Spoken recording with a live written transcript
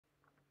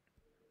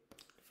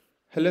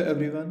Hello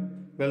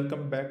everyone,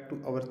 welcome back to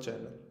our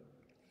channel.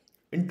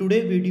 In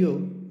today's video,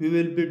 we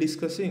will be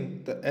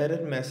discussing the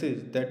error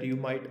message that you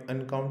might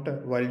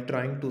encounter while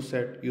trying to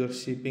set your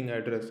shipping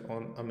address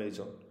on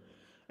Amazon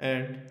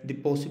and the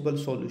possible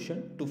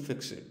solution to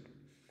fix it.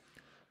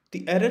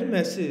 The error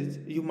message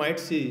you might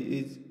see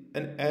is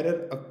an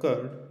error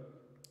occurred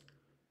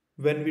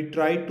when we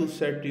try to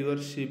set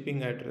your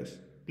shipping address.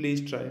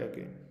 Please try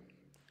again.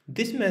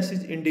 This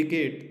message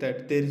indicates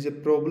that there is a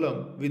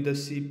problem with the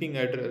shipping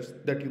address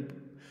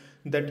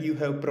that you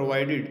have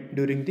provided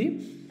during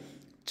the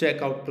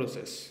checkout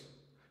process.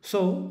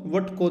 So,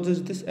 what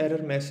causes this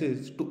error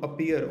message to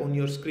appear on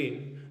your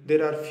screen?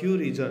 There are few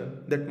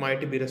reasons that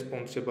might be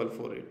responsible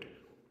for it.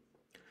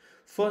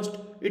 First,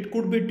 it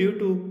could be due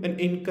to an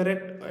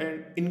incorrect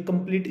and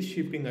incomplete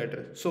shipping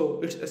address. So,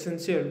 it's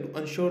essential to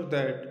ensure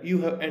that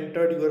you have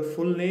entered your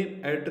full name,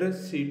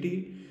 address,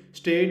 city,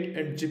 state,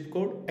 and zip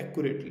code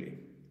accurately.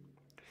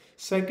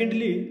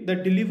 Secondly, the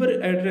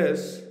deliver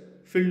address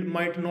field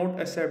might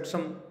not accept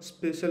some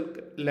special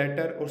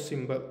letter or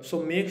symbol,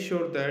 so make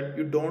sure that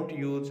you don't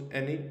use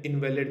any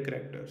invalid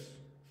characters.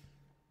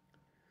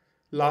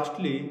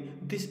 Lastly,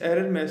 this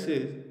error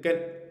message can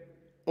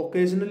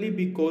occasionally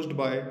be caused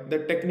by the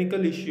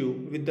technical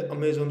issue with the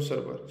Amazon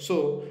server.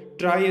 So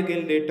try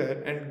again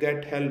later and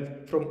get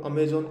help from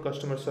Amazon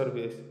customer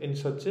service in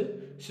such a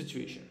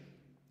situation.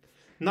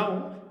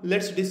 Now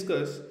let's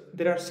discuss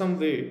there are some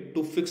way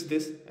to fix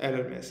this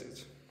error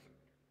message.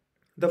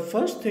 The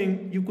first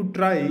thing you could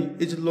try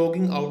is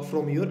logging out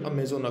from your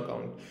Amazon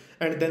account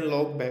and then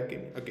log back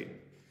in again.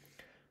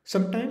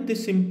 Sometimes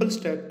this simple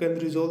step can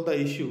resolve the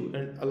issue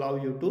and allow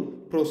you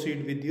to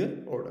proceed with your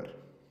order.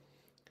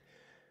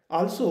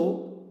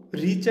 Also,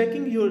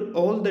 rechecking your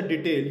all the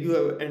detail you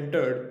have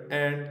entered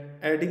and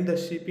adding the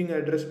shipping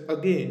address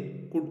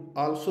again could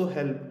also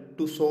help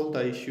to solve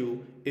the issue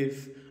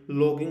if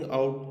logging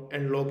out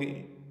and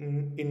logging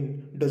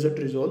in doesn't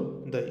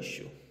resolve the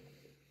issue.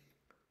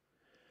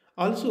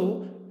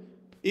 Also,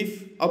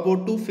 if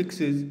about two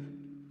fixes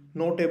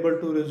not able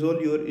to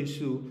resolve your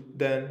issue,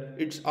 then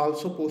it's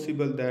also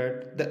possible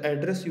that the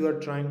address you are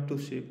trying to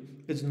ship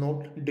is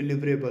not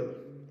deliverable.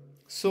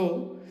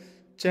 So,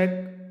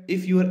 check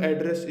if your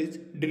address is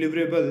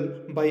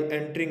deliverable by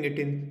entering it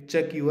in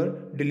check your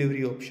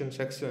delivery option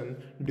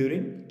section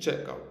during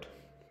checkout.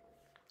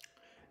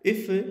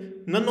 If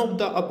none of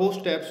the above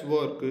steps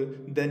work,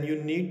 then you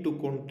need to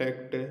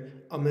contact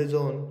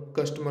Amazon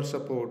customer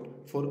support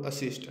for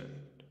assistance.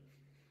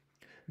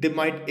 They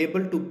might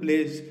able to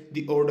place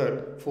the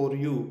order for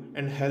you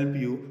and help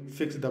you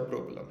fix the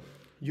problem.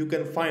 You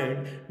can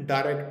find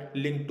direct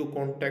link to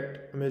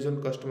contact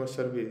Amazon customer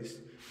service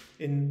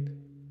in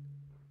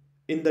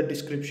the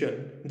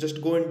description.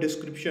 Just go in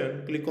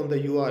description, click on the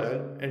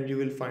URL and you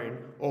will find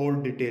all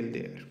detail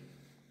there.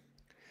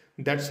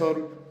 That's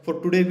all for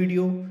today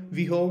video.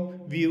 We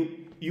hope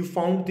you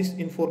found this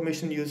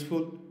information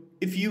useful.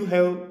 If you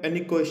have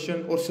any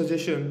question or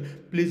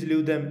suggestion, please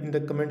leave them in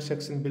the comment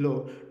section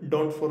below.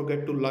 Don't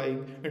forget to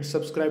like and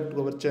subscribe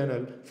to our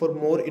channel for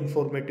more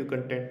informative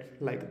content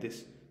like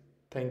this.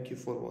 Thank you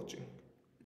for watching.